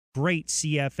great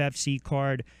CFFC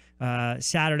card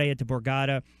Saturday at the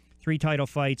Borgata. 3 title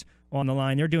fights on the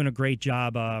line. They're doing a great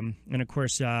job. And, of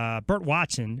course, Burt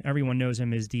Watson, everyone knows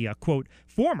him as the, quote,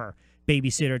 former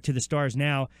babysitter to the Stars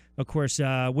now, of course,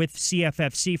 with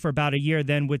CFFC for about a year,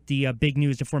 then with the big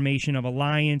news, the formation of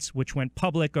Alliance, which went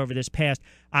public over this past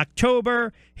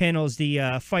October, handles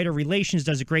the fighter relations,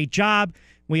 does a great job.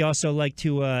 We also like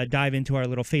to dive into our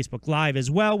little Facebook Live as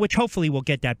well, which hopefully we'll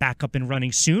get that back up and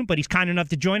running soon, but he's kind enough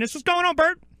to join us. What's going on,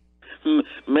 Bert?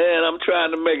 Man, I'm trying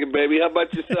to make it, baby. How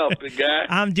about yourself, big guy?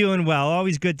 I'm doing well.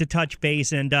 Always good to touch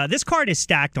base. And this card is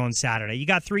stacked on Saturday. You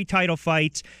got 3 title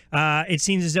fights. It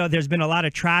seems as though there's been a lot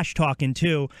of trash talking,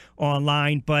 too,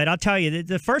 online. But I'll tell you,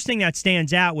 the first thing that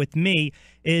stands out with me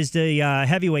is the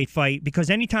heavyweight fight, because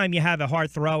anytime you have a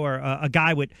hard thrower, a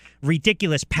guy with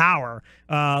ridiculous power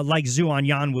like Zhu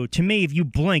Yanwu, to me, if you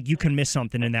blink, you can miss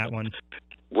something in that one.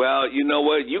 Well, you know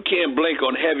what? You can't blink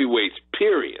on heavyweights,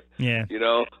 period. Yeah. You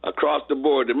know, across the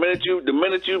board. The minute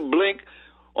you blink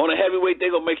on a heavyweight,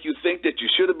 they're gonna make you think that you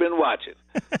should have been watching.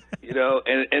 You know,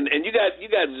 and you got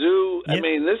Zhu. Yep. I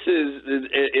mean, this is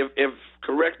if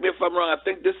correct me if I'm wrong. I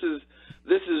think this is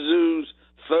Zhu's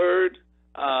 3rd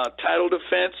title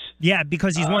defense. Yeah,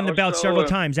 because he's won the belt several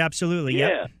times. Absolutely.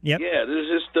 Yeah. Yep. Yeah. This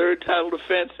is his 3rd title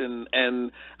defense,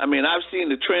 and I mean, I've seen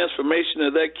the transformation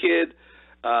of that kid.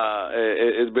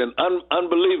 It's been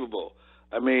unbelievable.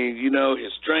 I mean, you know,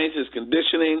 his strength, his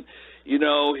conditioning, you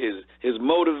know, his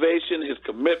motivation, his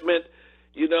commitment,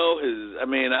 you know,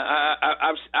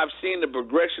 I've seen the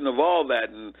progression of all that,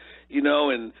 and you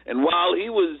know, and while he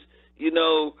was, you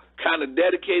know, kind of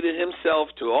dedicated himself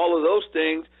to all of those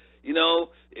things, you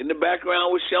know, in the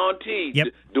background was Sean T. Yep.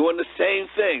 Doing the same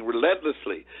thing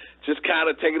relentlessly, just kind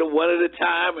of taking it one at a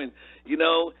time and, you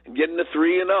know, getting the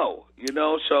 3-0, you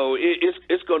know. So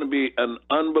it's going to be an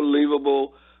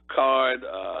unbelievable card,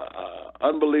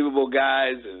 unbelievable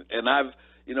guys. And I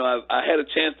had a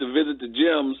chance to visit the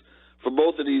gyms for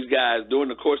both of these guys during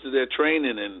the course of their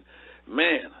training. And,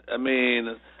 man, I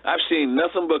mean, I've seen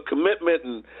nothing but commitment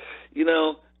and,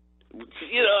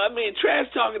 I mean, trash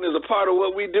talking is a part of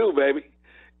what we do, baby.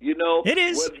 You know, it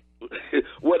is.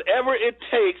 Whatever it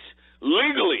takes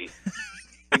legally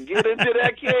to get into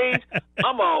that cage,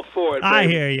 I'm all for it, baby. I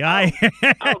hear you. I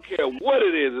don't care what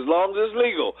it is, as long as it's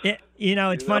legal.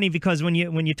 It's funny because when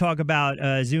you talk about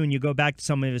Zhu and you go back to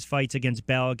some of his fights against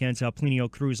Bell, against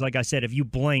Plinio Cruz, like I said, if you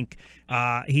blink,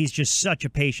 he's just such a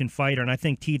patient fighter, and I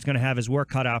think Teed's going to have his work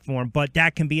cut out for him. But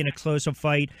that can be an explosive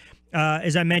fight.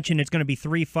 As I mentioned, it's going to be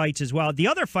 3 fights as well. The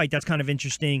other fight that's kind of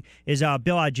interesting is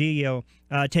Bill Aguillo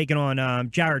taking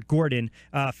on Jared Gordon,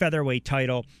 featherweight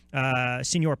title,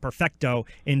 Senor Perfecto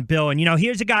in Bill. And, you know,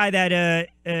 here's a guy that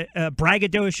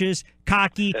braggadocious,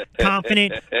 cocky,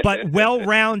 confident, but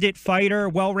well-rounded fighter,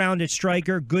 well-rounded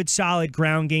striker, good, solid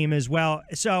ground game as well.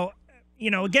 So, you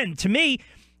know, again, to me,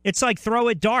 it's like throw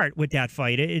a dart with that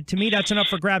fight. To me, that's an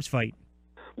up-for-grabs fight.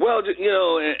 Well, you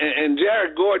know, and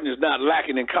Jared Gordon is not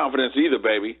lacking in confidence either,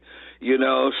 baby. You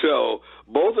know, so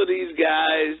both of these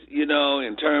guys, you know,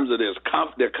 in terms of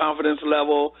their confidence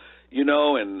level, you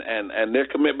know, and their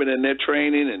commitment and their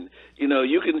training, and you know,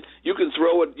 you can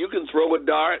throw a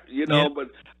dart, you know,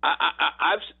 but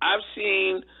I've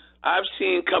seen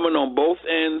coming on both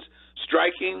ends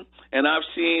striking, and I've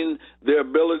seen their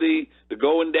ability to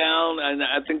going down, and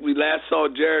I think we last saw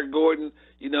Jared Gordon,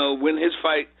 you know, win his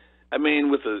fight. I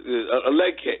mean, with a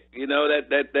leg kick, you know,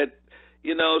 that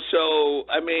you know, so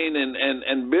I mean,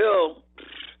 and Bill,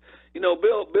 you know,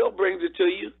 Bill brings it to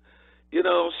you, you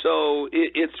know, so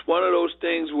it's one of those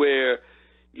things where,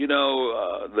 you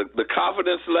know, the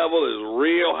confidence level is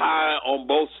real high on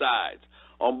both sides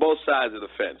of the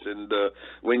fence, and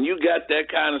when you got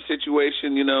that kind of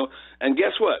situation, you know, and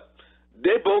guess what,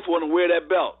 they both want to wear that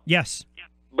belt. Yes.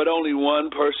 But only one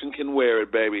person can wear it,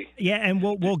 baby. Yeah, and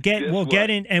we'll get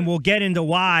into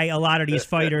why a lot of these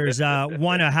fighters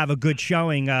want to have a good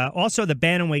showing. Also, the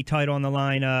bantamweight title on the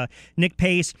line. Nick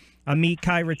Pace, Amit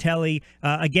Kairateli.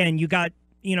 Again, you got,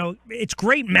 you know, it's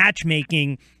great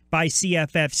matchmaking by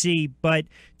CFFC, but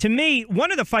to me, one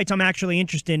of the fights I'm actually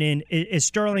interested in is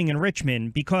Sterling and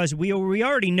Richmond, because we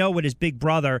already know what his big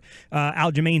brother,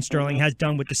 Aljamain Sterling, has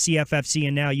done with the CFFC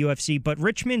and now UFC, but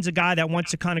Richmond's a guy that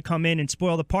wants to kind of come in and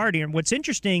spoil the party, and what's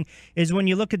interesting is when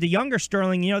you look at the younger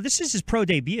Sterling, you know, this is his pro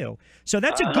debut, so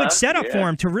that's a good setup for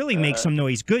him to really make some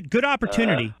noise. Good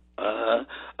opportunity.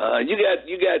 You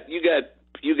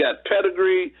got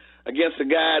pedigree against a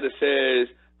guy that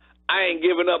says, I ain't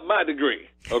giving up my degree.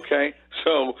 Okay,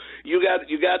 so you got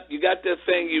that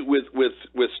thing with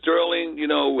Sterling, you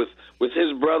know, with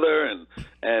his brother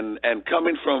and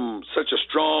coming from such a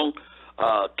strong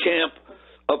camp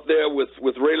up there with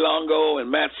Ray Longo and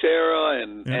Matt Serra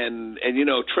and you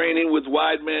know, training with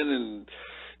Weidman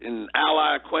and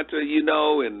Ally Quinta, you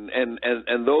know,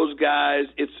 and those guys.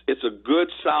 It's a good,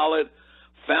 solid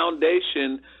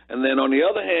foundation. And then on the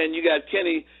other hand, you got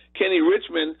Kenny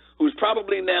Richmond, who's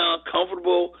probably now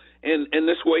comfortable in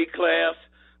this weight class,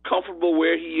 comfortable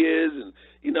where he is. And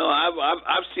you know,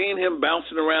 I've seen him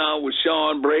bouncing around with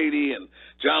Sean Brady and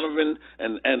Jonathan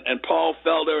and Paul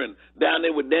Felder and down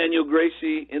there with Daniel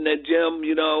Gracie in that gym,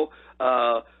 you know.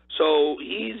 So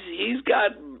he's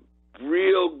got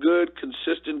real good,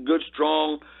 consistent, good,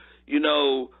 strong, you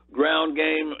know, ground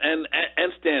game and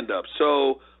stand up.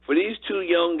 So for these two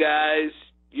young guys,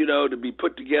 you know, to be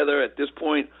put together at this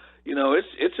point, you know,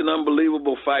 it's an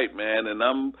unbelievable fight, man, and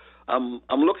I'm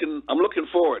looking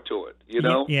forward to it, you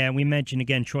know. Yeah, we mentioned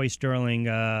again Troy Sterling,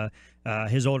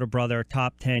 his older brother,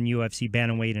 top 10 UFC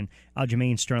bantamweight, and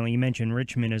Aljamain Sterling. You mentioned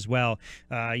Richmond as well.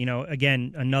 You know,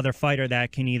 again, another fighter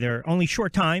that can either only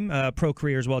short time, pro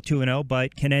career as well, 2-0,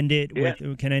 but can end it with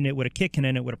a kick, can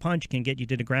end it with a punch, can get you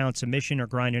to the ground submission or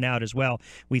grind it out as well.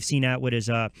 We've seen that with his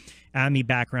Army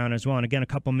background as well. And again, a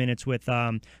couple minutes with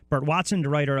Burt Watson,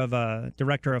 director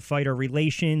of fighter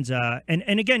relations.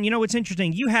 And again, you know, what's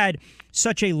interesting, you had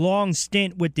such a long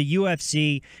stint with the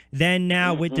UFC, then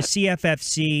now with the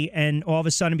CFFC, and all of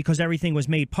a sudden, because everything was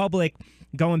made public,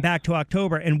 going back to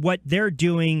October, and what they're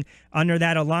doing under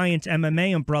that Alliance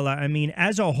MMA umbrella. I mean,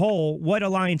 as a whole, what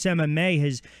Alliance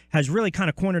MMA has really kind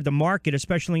of cornered the market,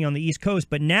 especially on the East Coast,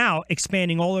 but now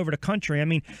expanding all over the country. I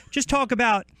mean, just talk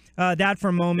about that for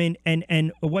a moment,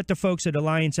 and what the folks at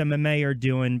Alliance MMA are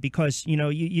doing, because, you know,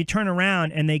 you turn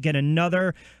around and they get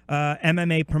another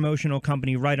MMA promotional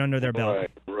company right under their belt.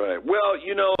 Right. Well,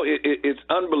 you know, it's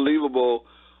unbelievable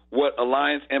what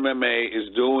Alliance MMA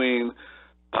is doing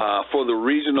for the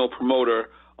regional promoter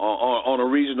on a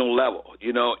regional level.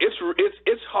 You know,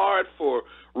 it's hard for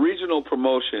regional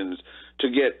promotions to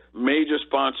get major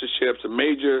sponsorships and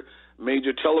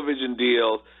major television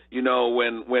deals, you know,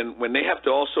 when they have to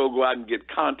also go out and get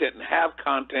content and have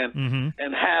content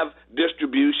and have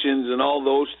distributions and all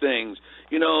those things,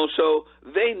 you know. So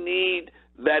they need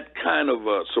that kind of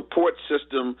a support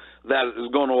system that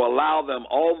is going to allow them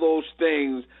all those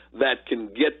things that can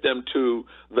get them to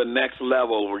the next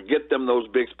level or get them those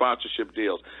big sponsorship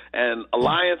deals. And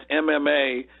Alliance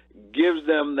MMA gives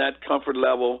them that comfort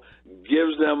level,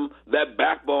 gives them that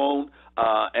backbone,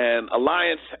 and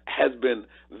Alliance has been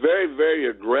very, very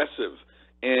aggressive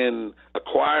in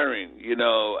acquiring, you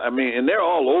know, I mean, and they're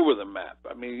all over the map.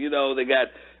 I mean, you know, they got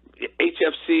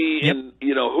HFC in,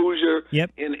 you know, Hoosier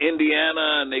in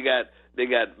Indiana, and they got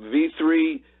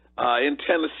V3 in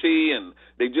Tennessee, and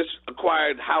they just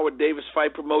acquired Howard Davis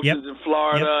Fight Promotions in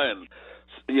Florida, and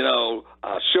you know,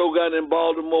 Shogun in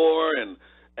Baltimore,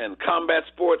 and Combat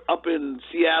Sport up in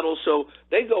Seattle. So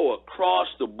they go across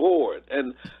the board.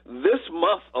 And this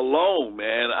month alone,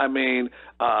 man, I mean,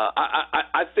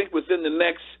 I think within the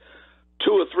next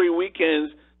 2 or 3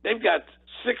 weekends, they've got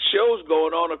 6 shows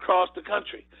going on across the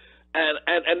country.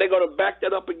 And they're going to back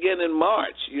that up again in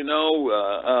March, you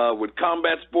know, with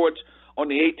Combat Sports on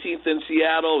the 18th in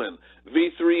Seattle and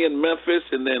V3 in Memphis,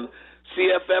 and then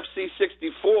CFFC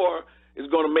 64 is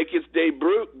going to make its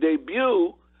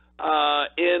debut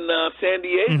in San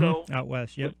Diego, out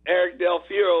west, with Eric Del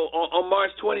Fiero on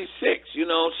March 26th. You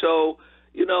know, so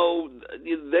you know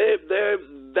they're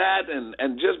that,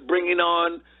 and just bringing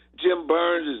on Jim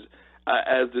Burns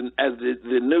as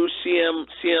the new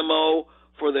CMO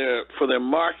for their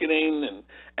marketing,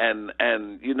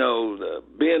 and you know,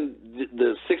 being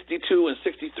the 62 and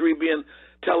 63 being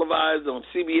televised on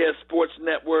CBS Sports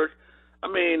Network. I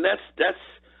mean, that's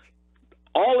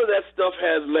all of that stuff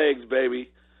has legs,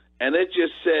 baby. And it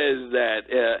just says that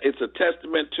it's a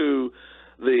testament to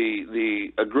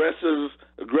the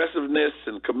aggressiveness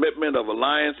and commitment of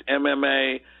Alliance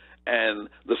MMA and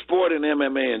the sport in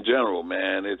MMA in general,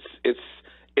 man.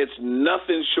 It's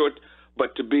nothing short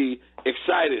but to be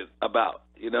excited about.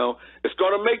 You know, it's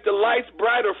going to make the lights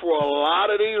brighter for a lot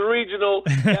of these regional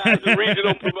guys and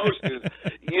regional promotions.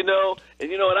 You know,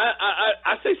 and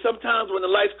I say sometimes when the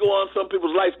lights go on, some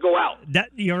people's lights go out.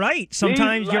 You're right.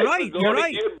 Sometimes you're right. You're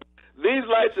right. These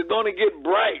lights are going to get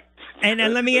bright.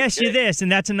 And let me ask you this,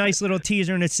 and that's a nice little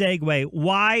teaser and a segue.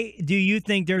 Why do you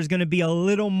think there's going to be a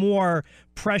little more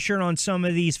pressure on some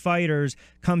of these fighters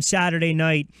come Saturday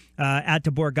night at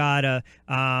the Borgata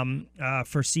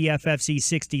for CFFC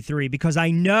 63? Because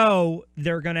I know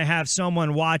they're going to have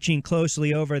someone watching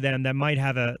closely over them that might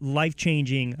have a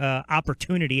life-changing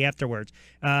opportunity afterwards.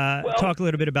 Talk a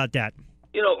little bit about that.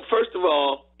 You know, first of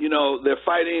all, you know, they're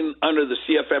fighting under the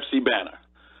CFFC banner.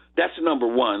 That's number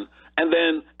one. and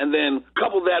then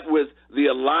couple that with the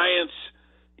alliance,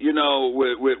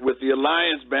 with the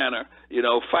alliance banner,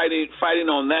 fighting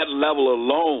on that level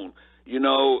alone.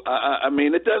 I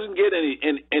mean, it doesn't get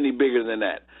any bigger than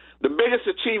that. The biggest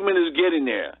achievement is getting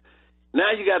there.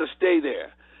 Now you got to stay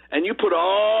there, and you put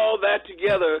all that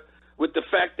together with the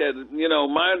fact that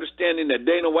my understanding that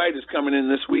Dana White is coming in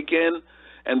this weekend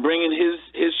and bringing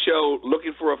his show,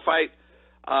 Looking for a Fight,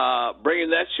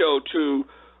 bringing that show to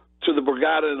the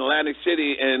Borgata in Atlantic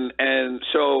City, and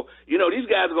so these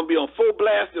guys are going to be on full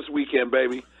blast this weekend,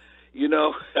 baby.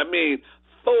 I mean,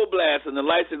 full blast, and the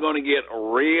lights are going to get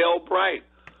real bright.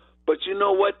 But you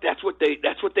know what? That's what they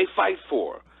fight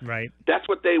for. Right. That's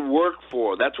what they work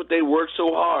for. That's what they work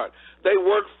so hard. They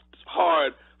work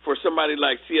hard for somebody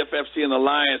like CFFC and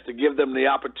Alliance to give them the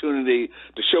opportunity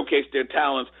to showcase their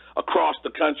talents across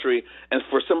the country, and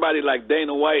for somebody like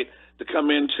Dana White to come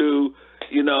into,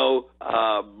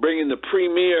 bringing the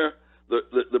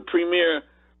premier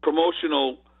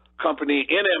promotional company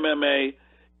in MMA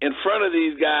in front of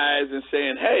these guys and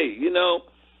saying, hey,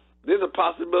 there's a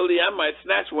possibility I might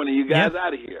snatch one of you guys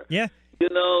out of here. Yeah.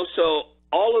 So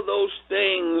all of those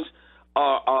things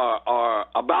are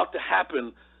about to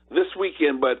happen this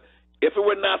weekend. But if it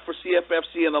were not for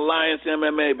CFFC and Alliance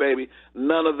MMA, baby,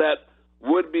 none of that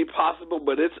would be possible.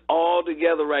 But it's all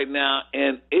together right now,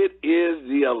 and it is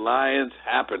the alliance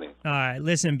happening. All right,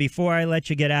 listen, before I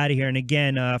let you get out of here, and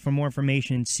again, for more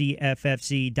information,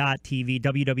 cffc.tv,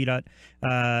 www.cffc.tv.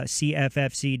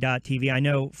 I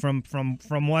know from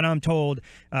what I'm told,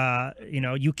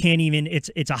 you can't even,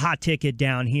 it's a hot ticket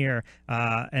down here,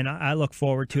 and I look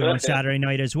forward to it on Saturday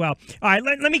night as well. All right,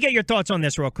 let me get your thoughts on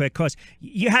this real quick, because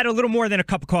you had a little more than a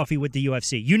cup of coffee with the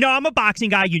UFC. I'm a boxing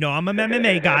guy. I'm an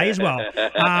MMA guy as well.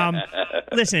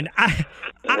 Listen, I'm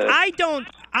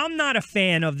not a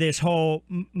fan of this whole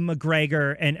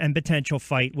McGregor and potential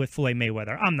fight with Floyd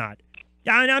Mayweather. I'm not.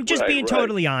 And I'm just being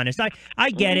totally honest. I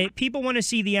get it. People want to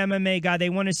see the MMA guy. They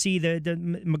want to see the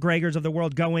McGregors of the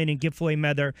world go in and give Floyd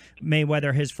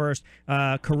Mayweather his first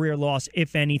career loss,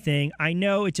 if anything. I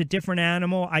know it's a different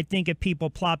animal. I think if people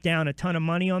plop down a ton of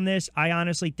money on this, I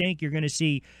honestly think you're going to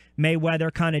see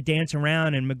Mayweather kind of dance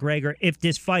around, and McGregor, if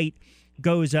this fight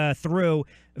goes through,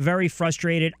 very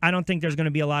frustrated. I don't think there's going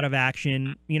to be a lot of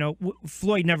action.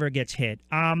 Floyd never gets hit.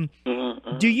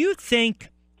 Do you think,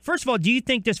 first of all, do you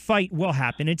think this fight will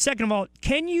happen? And second of all,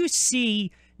 can you see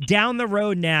down the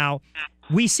road now,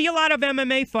 we see a lot of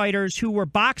MMA fighters who were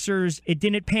boxers, it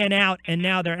didn't pan out, and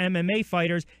now they're MMA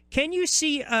fighters. Can you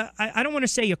see, I don't want to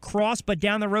say a cross, but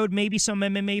down the road, maybe some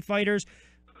MMA fighters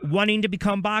wanting to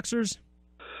become boxers?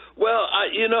 Well, I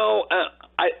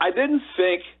didn't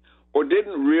think or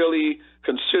didn't really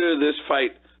consider this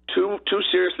fight too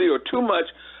seriously or too much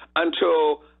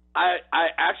until I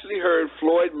actually heard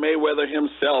Floyd Mayweather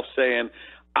himself saying,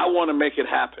 "I want to make it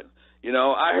happen."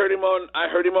 I heard him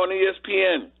on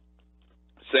ESPN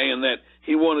saying that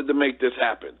he wanted to make this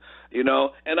happen.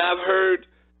 And I've heard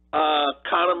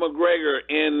Conor McGregor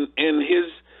in his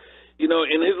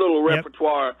little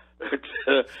repertoire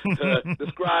to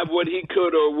describe what he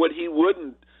could or what he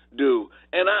wouldn't do.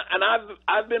 And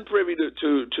I've been privy to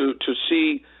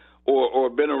see or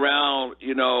been around,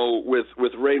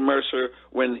 with Ray Mercer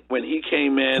when he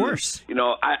came in. Of course.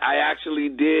 I actually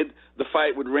did the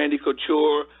fight with Randy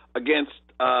Couture against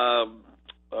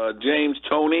James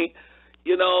Toney,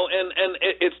 and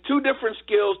it's two different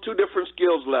skills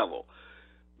level.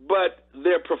 But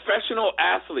they're professional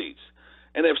athletes.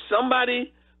 And if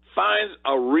somebody finds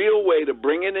a real way to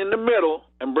bring it in the middle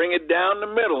and bring it down the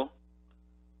middle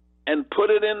and put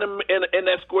it in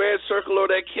that square circle or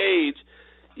that cage,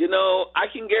 I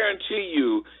can guarantee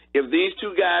you, if these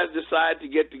two guys decide to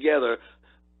get together,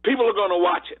 people are going to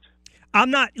watch it. I'm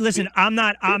not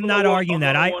arguing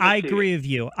that. I agree with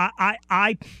you.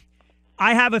 I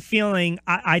have a feeling.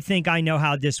 I think I know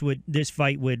how this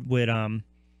fight would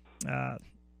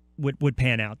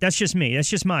pan out. That's just me. That's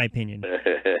just my opinion.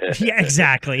 Yeah,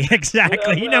 exactly. I'm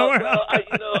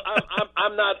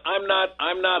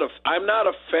not a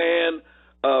fan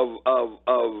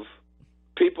of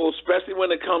people, especially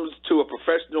when it comes to a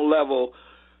professional level,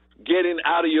 getting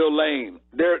out of your lane.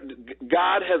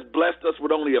 God has blessed us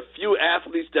with only a few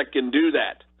athletes that can do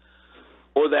that,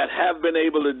 or that have been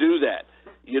able to do that.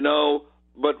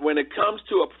 But when it comes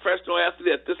to a professional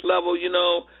athlete at this level,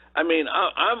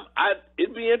 I'd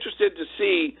be interested to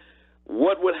see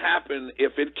what would happen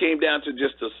if it came down to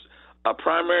just a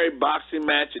primary boxing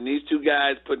match and these two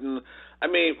guys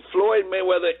Floyd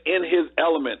Mayweather in his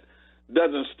element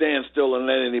doesn't stand still and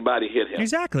let anybody hit him.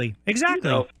 Exactly.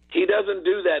 He doesn't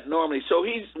do that normally. So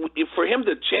for him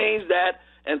to change that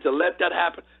and to let that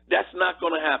happen, that's not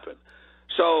going to happen.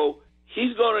 So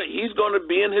he's gonna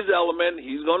be in his element.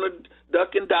 He's going to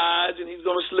duck and dodge, and he's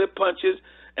going to slip punches.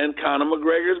 And Conor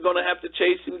McGregor is going to have to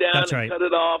chase him down That's and right. cut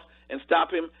it off and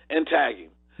stop him and tag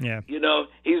him. Yeah. You know,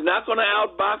 he's not going to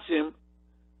outbox him.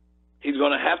 He's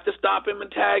going to have to stop him and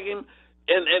tag him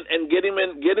and get him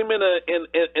in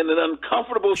an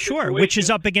uncomfortable situation. Which is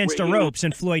up against the ropes,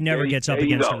 and Floyd never gets up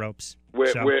against the ropes. Where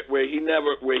he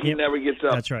never gets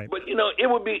up. That's right. But you know, it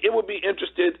would be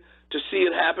interested to see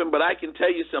it happen. But I can tell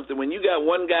you something: when you got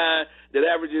one guy that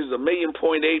averages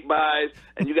 1.8 buys,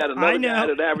 and you got another guy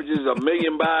that averages 1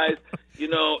 million buys, you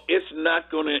know, it's not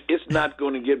gonna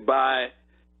get by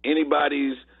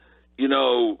anybody's, you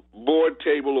know, board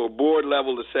table or board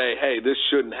level to say, hey, this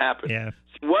shouldn't happen. Yeah.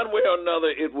 One way or another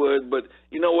it would, but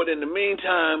you know what? In the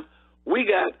meantime, we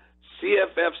got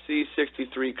CFFC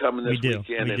 63 coming this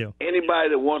weekend. And anybody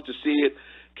that wants to see it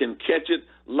can catch it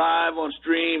live on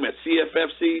stream at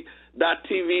cffc.tv/live,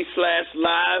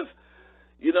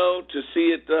 you know, to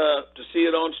see it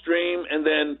on stream. And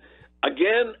then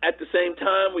again, at the same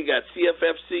time, we got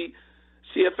CFFC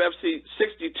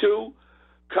 62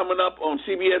 coming up on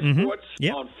CBS Sports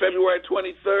on February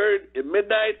 23rd at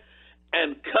midnight.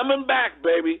 And coming back,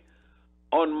 baby,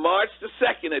 on March the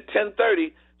 2nd at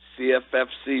 10:30,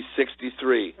 CFFC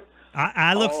 63.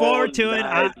 I look forward to it.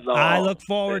 I look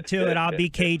forward to it. I'll be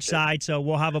cage side, so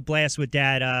we'll have a blast with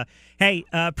that. Hey,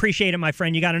 appreciate it, my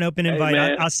friend. You got an open invite.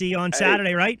 I'll see you on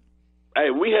Saturday, right? Hey,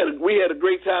 we had a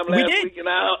great time last week, and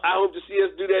I hope to see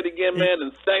us do that again, man.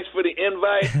 And thanks for the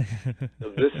invite.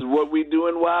 This is what we do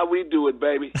and why we do it,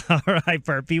 baby. All right,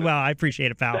 Burt. Be well. I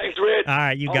appreciate it, pal. Thanks, Rich. All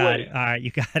right, you got it. All right,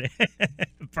 you got it.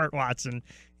 Burt Watson.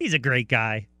 He's a great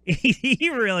guy. He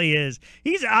really is.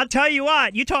 I'll tell you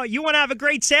what. You want to have a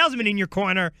great salesman in your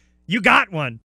corner. You got one.